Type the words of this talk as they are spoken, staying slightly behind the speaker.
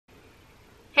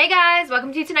Hey guys,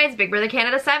 welcome to tonight's Big Brother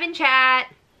Canada 7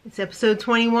 chat. It's episode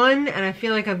 21 and I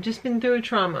feel like I've just been through a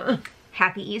trauma.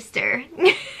 Happy Easter.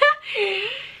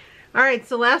 Alright,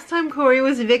 so last time Corey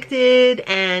was evicted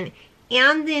and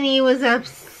Anthony was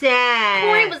upset.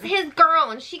 Corey was his girl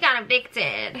and she got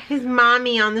evicted. His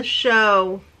mommy on the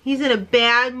show. He's in a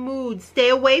bad mood. Stay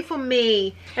away from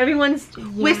me. Everyone's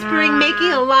whispering,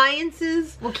 making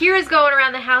alliances. Well, Kira's going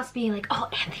around the house being like, oh,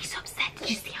 Anthony's so upset.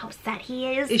 Did you see how upset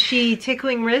he is? Is she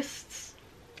tickling wrists?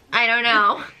 I don't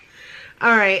know.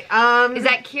 Alright, is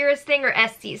that Kira's thing or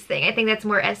Estee's thing? I think that's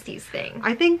more Estee's thing.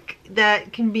 I think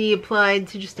that can be applied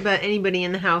to just about anybody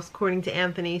in the house, according to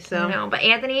Anthony, so. No, but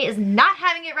Anthony is not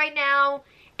having it right now.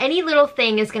 Any little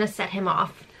thing is gonna set him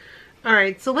off.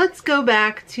 Alright, so let's go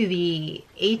back to the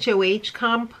HOH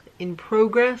comp in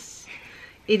progress.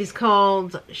 It is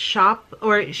called Ship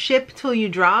Till You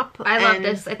Drop. I love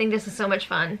this. I think this is so much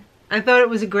fun. I thought it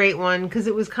was a great one because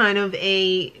it was kind of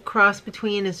a cross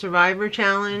between a Survivor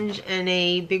challenge and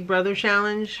a Big Brother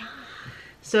challenge.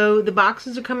 So the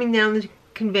boxes are coming down the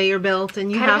conveyor belt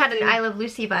and you kind have of had an I Love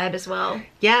Lucy vibe as well.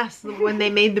 Yes, when they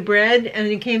made the bread and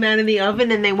it came out of the oven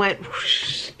and they went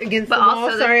whoosh against the wall.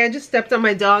 Sorry, I just stepped on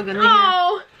my dog. But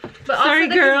sorry,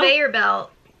 also the conveyor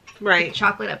belt. Right. Like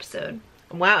chocolate episode.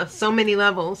 Wow, so many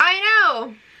levels. I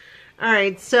know.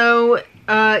 Alright, so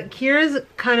Kira's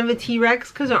kind of a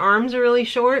T-Rex because her arms are really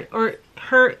short. Or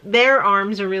their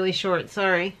arms are really short,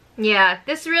 sorry. Yeah,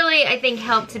 this really, I think,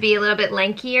 helped to be a little bit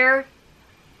lankier.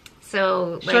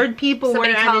 So, like, short people were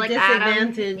at a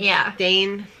disadvantage. Adam. Yeah.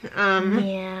 Dane.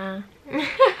 Yeah.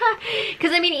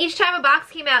 Because, I mean, each time a box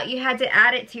came out, you had to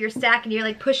add it to your stack, and you're,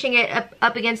 like, pushing it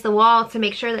up against the wall to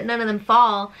make sure that none of them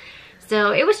fall.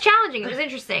 So, it was challenging. It was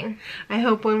interesting. I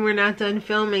hope when we're not done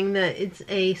filming that it's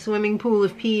a swimming pool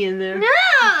of pee in there.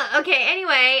 No! Okay,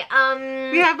 anyway,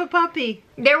 we have a puppy.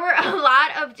 There were a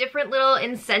lot of different little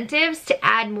incentives to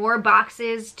add more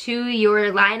boxes to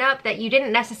your lineup that you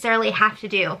didn't necessarily have to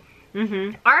do.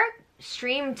 Our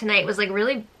stream tonight was like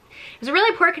it was a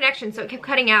really poor connection, so it kept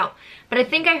cutting out. But I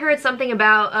think I heard something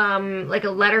about like a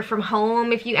letter from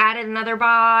home if you added another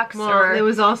box. Well, or there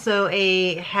was also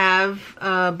a have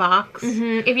box.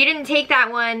 If you didn't take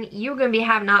that one, you were gonna be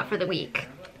have not for the week.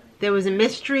 There was a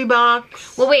mystery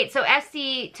box. Well, wait. So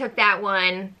Esty took that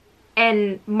one,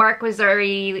 and Mark was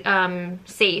already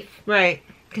safe, right?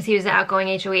 Because he was the outgoing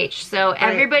HOH. So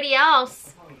everybody else.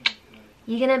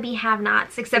 You're gonna be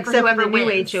have-nots, except for whoever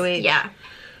wins. New HOH. Yeah.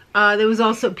 There was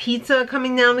also pizza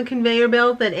coming down the conveyor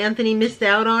belt that Anthony missed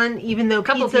out on, even though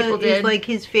pizza is like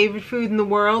his favorite food in the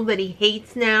world that he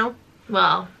hates now.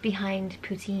 Well, behind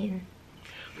poutine.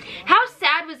 How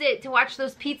sad was it to watch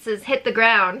those pizzas hit the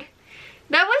ground?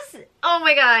 That was, oh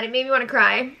my god, it made me want to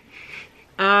cry.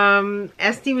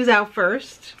 Esty was out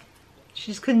first.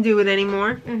 She just couldn't do it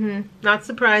anymore. Not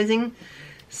surprising.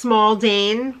 Small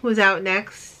Dane was out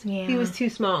next. Yeah. He was too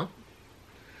small.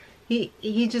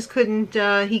 He just couldn't,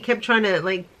 he kept trying to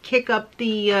like kick up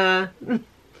the,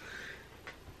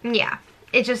 Yeah,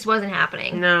 it just wasn't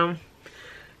happening. No.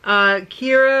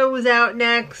 Kira was out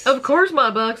next. Of course my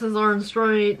boxes aren't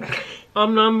straight.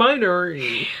 I'm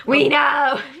non-binary. We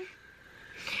know.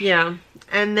 Yeah.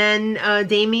 And then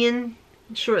Damien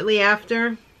shortly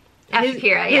after. After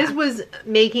Kira, yeah. His was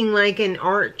making like an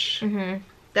arch.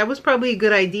 That was probably a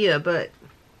good idea, but...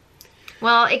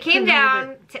 Well, it came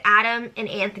down to Adam and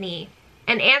Anthony.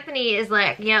 And Anthony is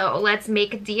like, yo, let's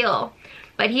make a deal.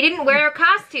 But he didn't wear a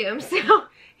costume, so...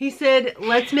 He said,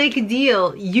 let's make a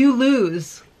deal. You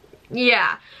lose.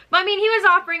 Yeah. But I mean, he was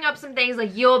offering up some things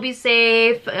like, you'll be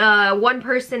safe. One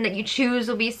person that you choose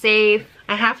will be safe.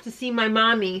 I have to see my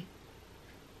mommy.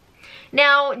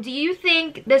 Now, do you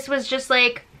think this was just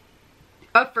like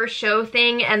a for show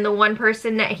thing and the one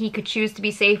person that he could choose to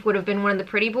be safe would have been one of the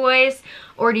pretty boys?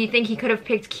 Or do you think he could have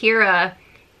picked Kira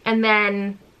and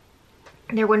then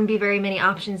there wouldn't be very many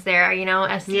options there, you know,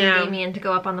 Esty and Damien to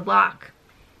go up on the block?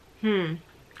 I don't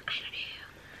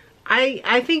know.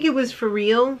 I think it was for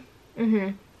real.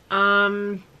 I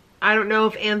don't know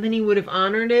if Anthony would have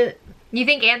honored it. You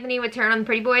think Anthony would turn on the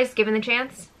pretty boys given the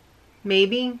chance?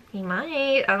 Maybe. He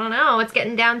might. I don't know. It's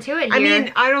getting down to it here. I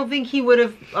mean, I don't think he would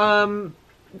have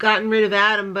gotten rid of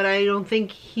Adam, but I don't think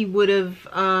he would have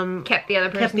kept the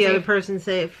other person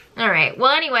safe. Alright.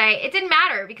 Well, anyway, it didn't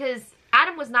matter because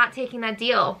Adam was not taking that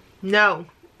deal. No.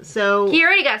 So... He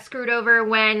already got screwed over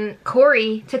when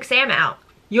Corey took Sam out.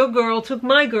 Your girl took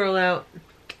my girl out.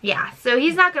 Yeah, so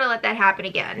he's not going to let that happen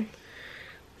again.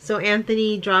 So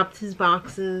Anthony dropped his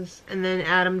boxes, and then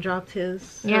Adam dropped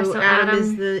his. Yeah, so Adam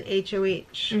is the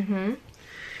HOH.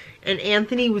 And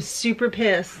Anthony was super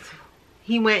pissed.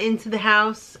 he went into the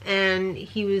house and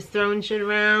he was throwing shit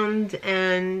around,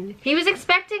 and he was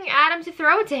expecting Adam to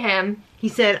throw it to him. He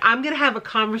said, I'm gonna have a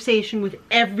conversation with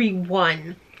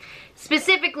everyone.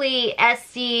 Specifically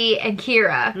Esty and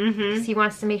Kira, because he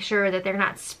wants to make sure that they're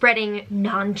not spreading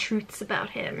non-truths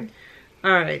about him.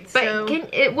 Alright, so...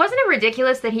 But wasn't it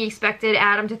ridiculous that he expected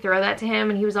Adam to throw that to him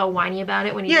and he was all whiny about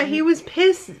it when he didn't? he was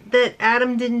pissed that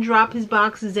Adam didn't drop his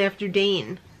boxes after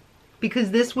Dane.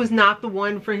 Because this was not the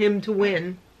one for him to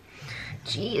win.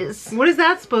 Jeez. What is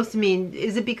that supposed to mean?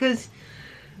 Is it because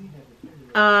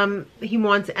he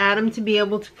wants Adam to be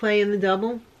able to play in the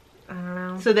double? I don't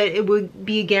know. So that it would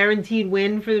be a guaranteed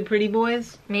win for the Pretty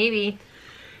Boys? Maybe.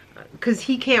 Because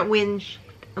he can't win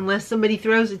unless somebody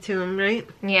throws it to him, right?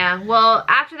 Yeah, well,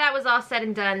 after that was all said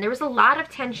and done, there was a lot of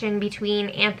tension between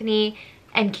Anthony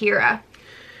and Kira.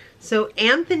 So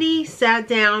Anthony sat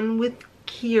down with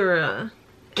Kira.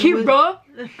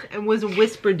 And was a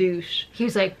whisper douche. He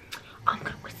was like, I'm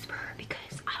gonna whisper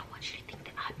because I don't want you to think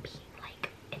that I'm being,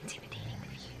 like, intimidating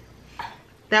with you.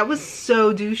 That was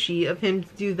so douchey of him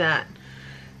to do that.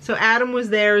 So Adam was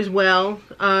there as well,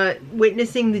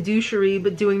 witnessing the douchery,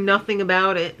 but doing nothing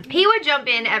about it. He would jump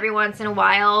in every once in a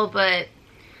while, but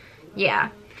yeah.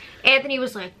 Anthony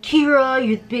was like, Kira,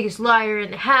 you're the biggest liar in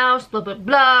the house, blah, blah,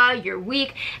 blah, you're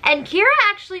weak. And Kira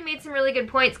actually made some really good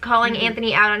points calling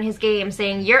Anthony out on his game,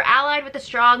 saying, you're allied with the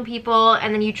strong people,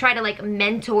 and then you try to, like,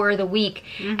 mentor the weak.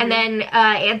 And then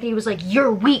Anthony was like,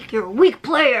 you're weak, you're a weak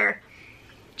player.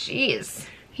 Jeez.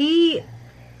 He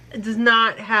does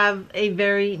not have a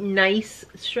very nice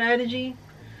strategy.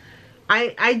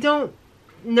 I don't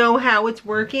know how it's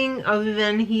working other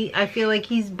than I feel like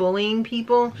he's bullying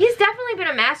people. He's definitely been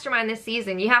a mastermind this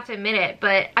season, you have to admit it,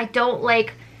 but I don't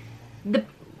like the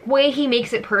way he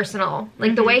makes it personal.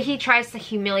 Like the way he tries to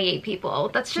humiliate people.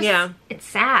 That's just, it's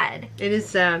sad. It is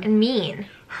sad. And mean.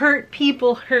 Hurt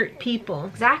people hurt people.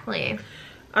 Exactly.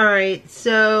 Alright,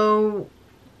 so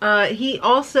he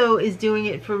also is doing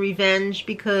it for revenge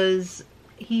because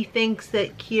he thinks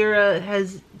that Kira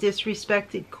has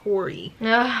disrespected Corey.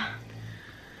 Ugh.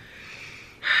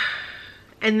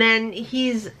 And then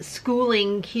he's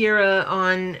schooling Kira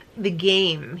on the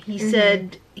game. He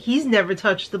said he's never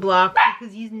touched the block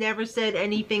because he's never said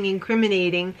anything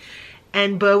incriminating.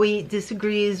 And Bowie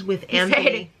disagrees with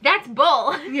Anthony. That's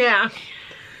bull. Yeah.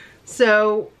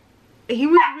 So he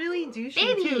was really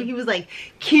douchey too. He was like,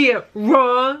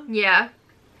 Kira. Yeah.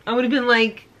 I would have been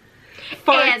like,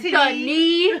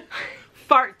 Anthony.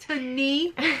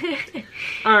 Fartony.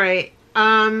 Alright.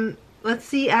 Let's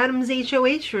see Adam's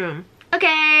HOH room.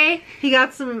 Okay. He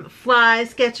got some fly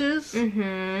sketches.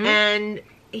 And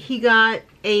he got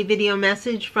a video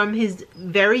message from his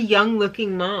very young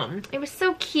looking mom. It was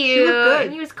so cute. She looked good.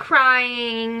 And he was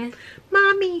crying.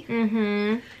 Mommy.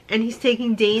 And he's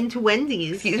taking Dane to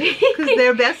Wendy's. Because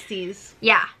they're besties.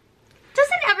 Yeah.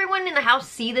 Doesn't everyone in the house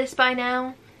see this by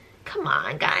now? Come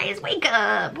on, guys. Wake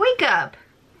up. Wake up.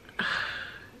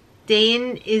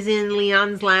 Dane is in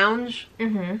Leon's lounge.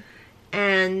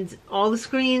 And all the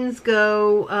screens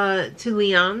go to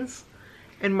Leon's.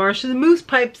 And Marsha the Moose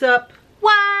pipes up.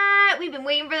 What? We've been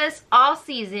waiting for this all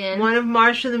season. One of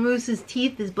Marsha the Moose's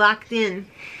teeth is blacked in.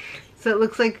 So it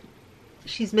looks like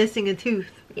she's missing a tooth.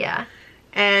 Yeah.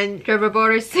 And Trevor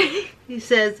Borders. he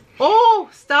says, oh,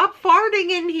 stop farting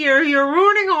in here. You're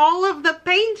ruining all of the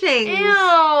paintings.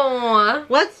 Ew.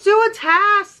 Let's do a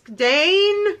task,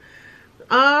 Dane.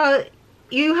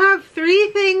 You have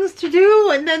 3 things to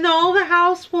do and then all the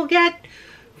house will get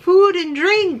food and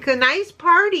drink. A nice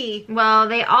party. Well,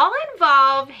 they all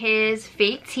involve his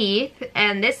fake teeth,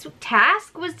 and this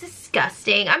task was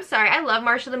disgusting. I'm sorry, I love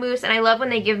Marsha the Moose, and I love when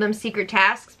they give them secret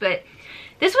tasks, but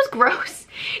this was gross.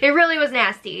 It really was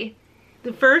nasty.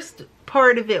 The first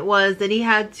part of it was that he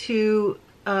had to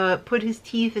put his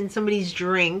teeth in somebody's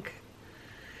drink.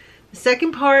 The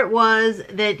second part was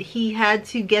that he had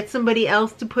to get somebody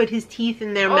else to put his teeth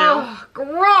in their mouth.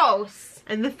 Gross.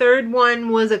 And the third one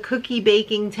was a cookie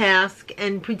baking task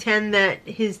and pretend that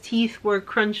his teeth were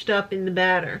crunched up in the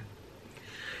batter.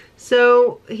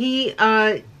 So he,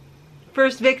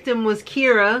 first victim was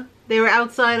Kira. They were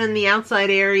outside on the outside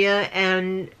area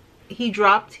and he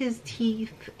dropped his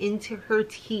teeth into her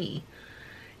tea.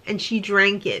 And she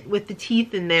drank it with the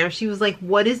teeth in there. She was like,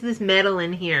 what is this metal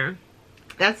in here?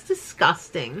 That's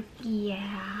disgusting.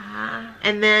 Yeah.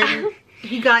 And then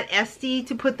he got Esty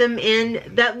to put them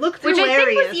in. That looked hilarious. Which I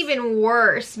think was even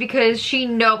worse because she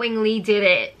knowingly did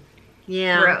it.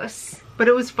 Yeah. Gross. But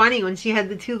it was funny when she had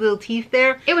the 2 little teeth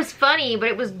there. It was funny, but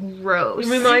it was gross.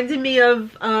 It reminded me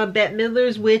of Bette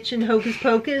Midler's Witch in Hocus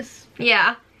Pocus.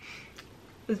 Yeah.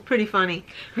 was pretty funny.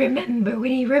 Remember,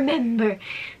 Winnie, remember.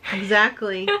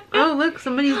 Exactly. Oh, look,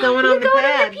 somebody's going on the going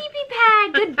pad. on the pee-pee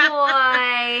pad. Good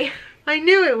boy. I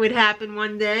knew it would happen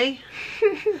one day.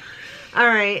 All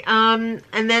right, and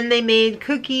then they made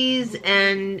cookies,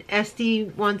 and Esty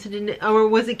wanted to know, or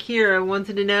was it Kira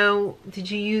wanted to know,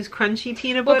 did you use crunchy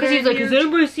peanut butter? Well, because he's like, has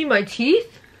anybody seen my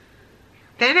teeth?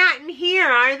 They're not in here,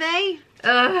 are they?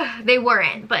 They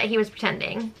weren't, but he was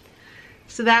pretending.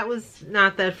 So that was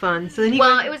not that fun. So then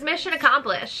it was mission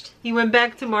accomplished. He went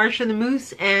back to Marsha the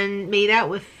moose and made out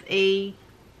with a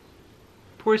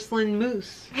porcelain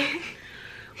moose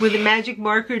with a magic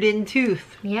markered in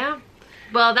tooth. Yeah.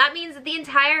 Well, that means that the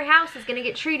entire house is going to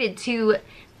get treated to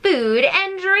food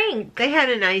and drink. They had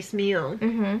a nice meal.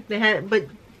 But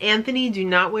Anthony, do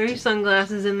not wear your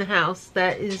sunglasses in the house.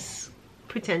 That is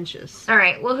pretentious. All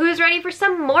right. Well, who's ready for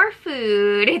some more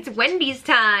food? It's Wendy's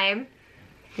time.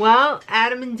 Well,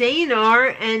 Adam and Dane are,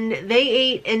 and they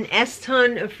ate an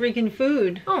S-ton of freaking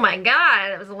food. Oh my god,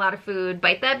 that was a lot of food.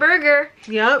 Bite that burger.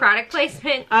 Yep. Product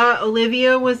placement.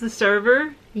 Olivia was the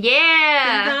server.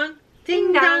 Yeah.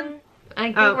 Ding dong. Ding dong.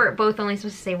 I think we're both only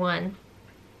supposed to say one.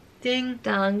 Ding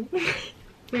dong.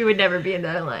 We would never be in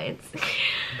that alliance.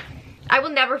 I will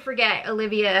never forget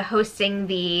Olivia hosting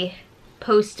the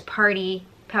post-party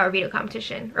Power Veto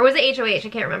competition. Or was it HOH? I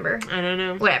can't remember. I don't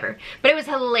know. Whatever. But it was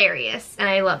hilarious, and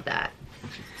I love that.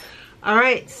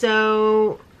 Alright,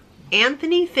 so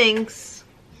Anthony thinks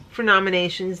for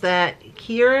nominations that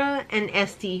Kira and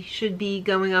Esty should be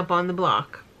going up on the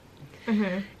block.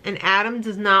 And Adam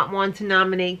does not want to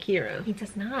nominate Kira. He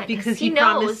does not. Because he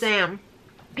promised Sam.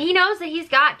 He knows that he's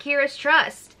got Kira's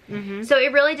trust. So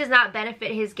it really does not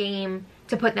benefit his game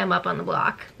to put them up on the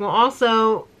block. Well,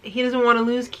 also, he doesn't want to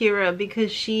lose Kira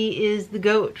because she is the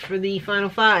GOAT for the final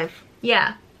 5.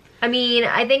 Yeah. I mean,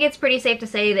 I think it's pretty safe to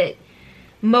say that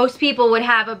most people would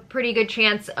have a pretty good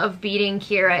chance of beating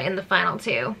Kira in the final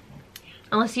 2.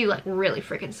 Unless you, like, really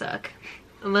freaking suck.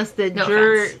 Unless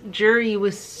the jury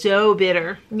was so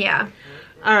bitter. Yeah.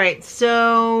 Alright,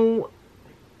 so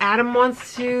Adam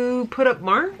wants to put up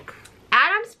Mark?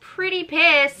 Adam's pretty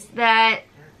pissed that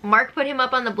Mark put him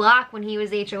up on the block when he was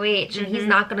HOH, and he's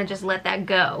not going to just let that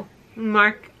go.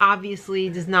 Mark obviously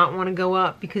does not want to go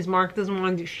up because Mark doesn't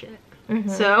want to do shit.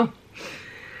 So,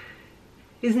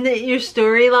 isn't it your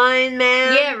storyline,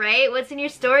 man? Yeah, right? What's in your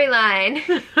storyline?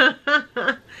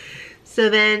 So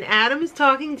then Adam is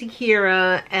talking to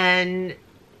Kira, and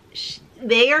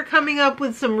they are coming up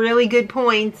with some really good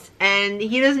points, and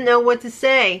he doesn't know what to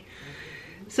say.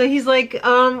 So he's like,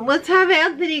 let's have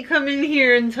Anthony come in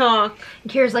here and talk.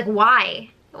 And Kira's like,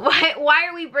 why? Why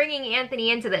are we bringing Anthony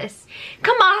into this?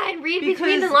 Come on, read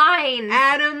between the lines.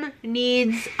 Adam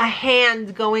needs a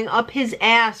hand going up his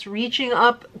ass, reaching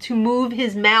up to move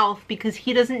his mouth because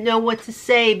he doesn't know what to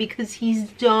say because he's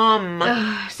dumb.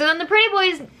 So then the pretty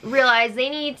boys realize they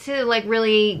need to like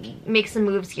really make some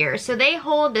moves here. So they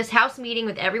hold this house meeting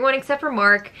with everyone except for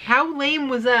Mark. How lame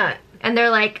was that? And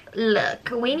they're like, look,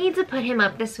 we need to put him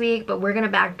up this week, but we're gonna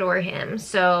backdoor him.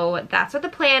 So that's what the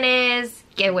plan is.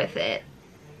 Get with it.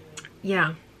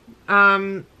 Yeah.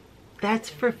 That's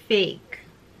for fake.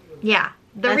 Yeah.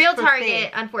 The real target,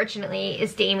 unfortunately,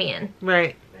 is Damien.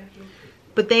 Right.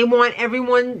 But they want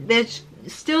everyone that's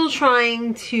still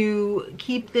trying to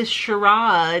keep this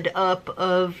charade up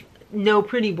of no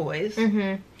pretty boys.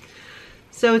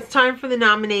 So it's time for the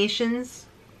nominations.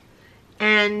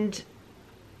 And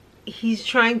he's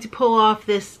trying to pull off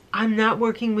this I'm not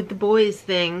working with the boys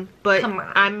thing, but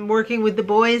I'm working with the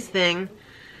boys thing.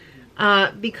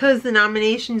 Because the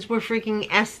nominations were freaking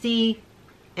Esty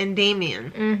and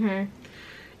Damien.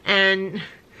 And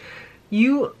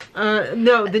you,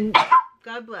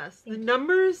 God bless. The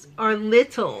numbers are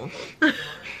little.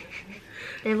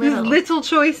 They're little. There's little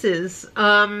choices.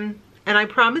 And I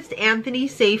promised Anthony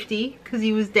safety because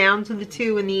he was down to the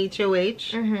 2 in the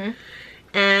HOH.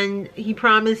 And he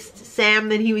promised Sam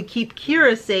that he would keep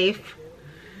Kira safe.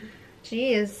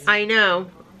 Jeez. I know.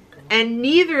 And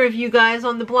neither of you guys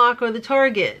on the block are the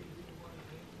target.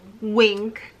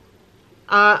 Wink.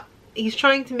 He's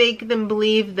trying to make them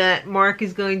believe that Mark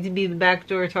is going to be the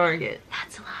backdoor target.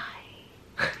 That's a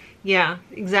lie. Yeah,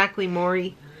 exactly,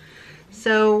 Maury.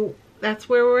 So, that's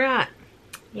where we're at.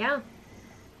 Yeah.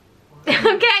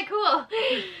 Okay, cool.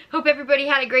 Hope everybody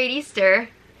had a great Easter.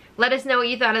 Let us know what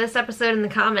you thought of this episode in the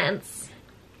comments.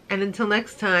 And until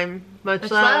next time, much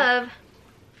Much love. love.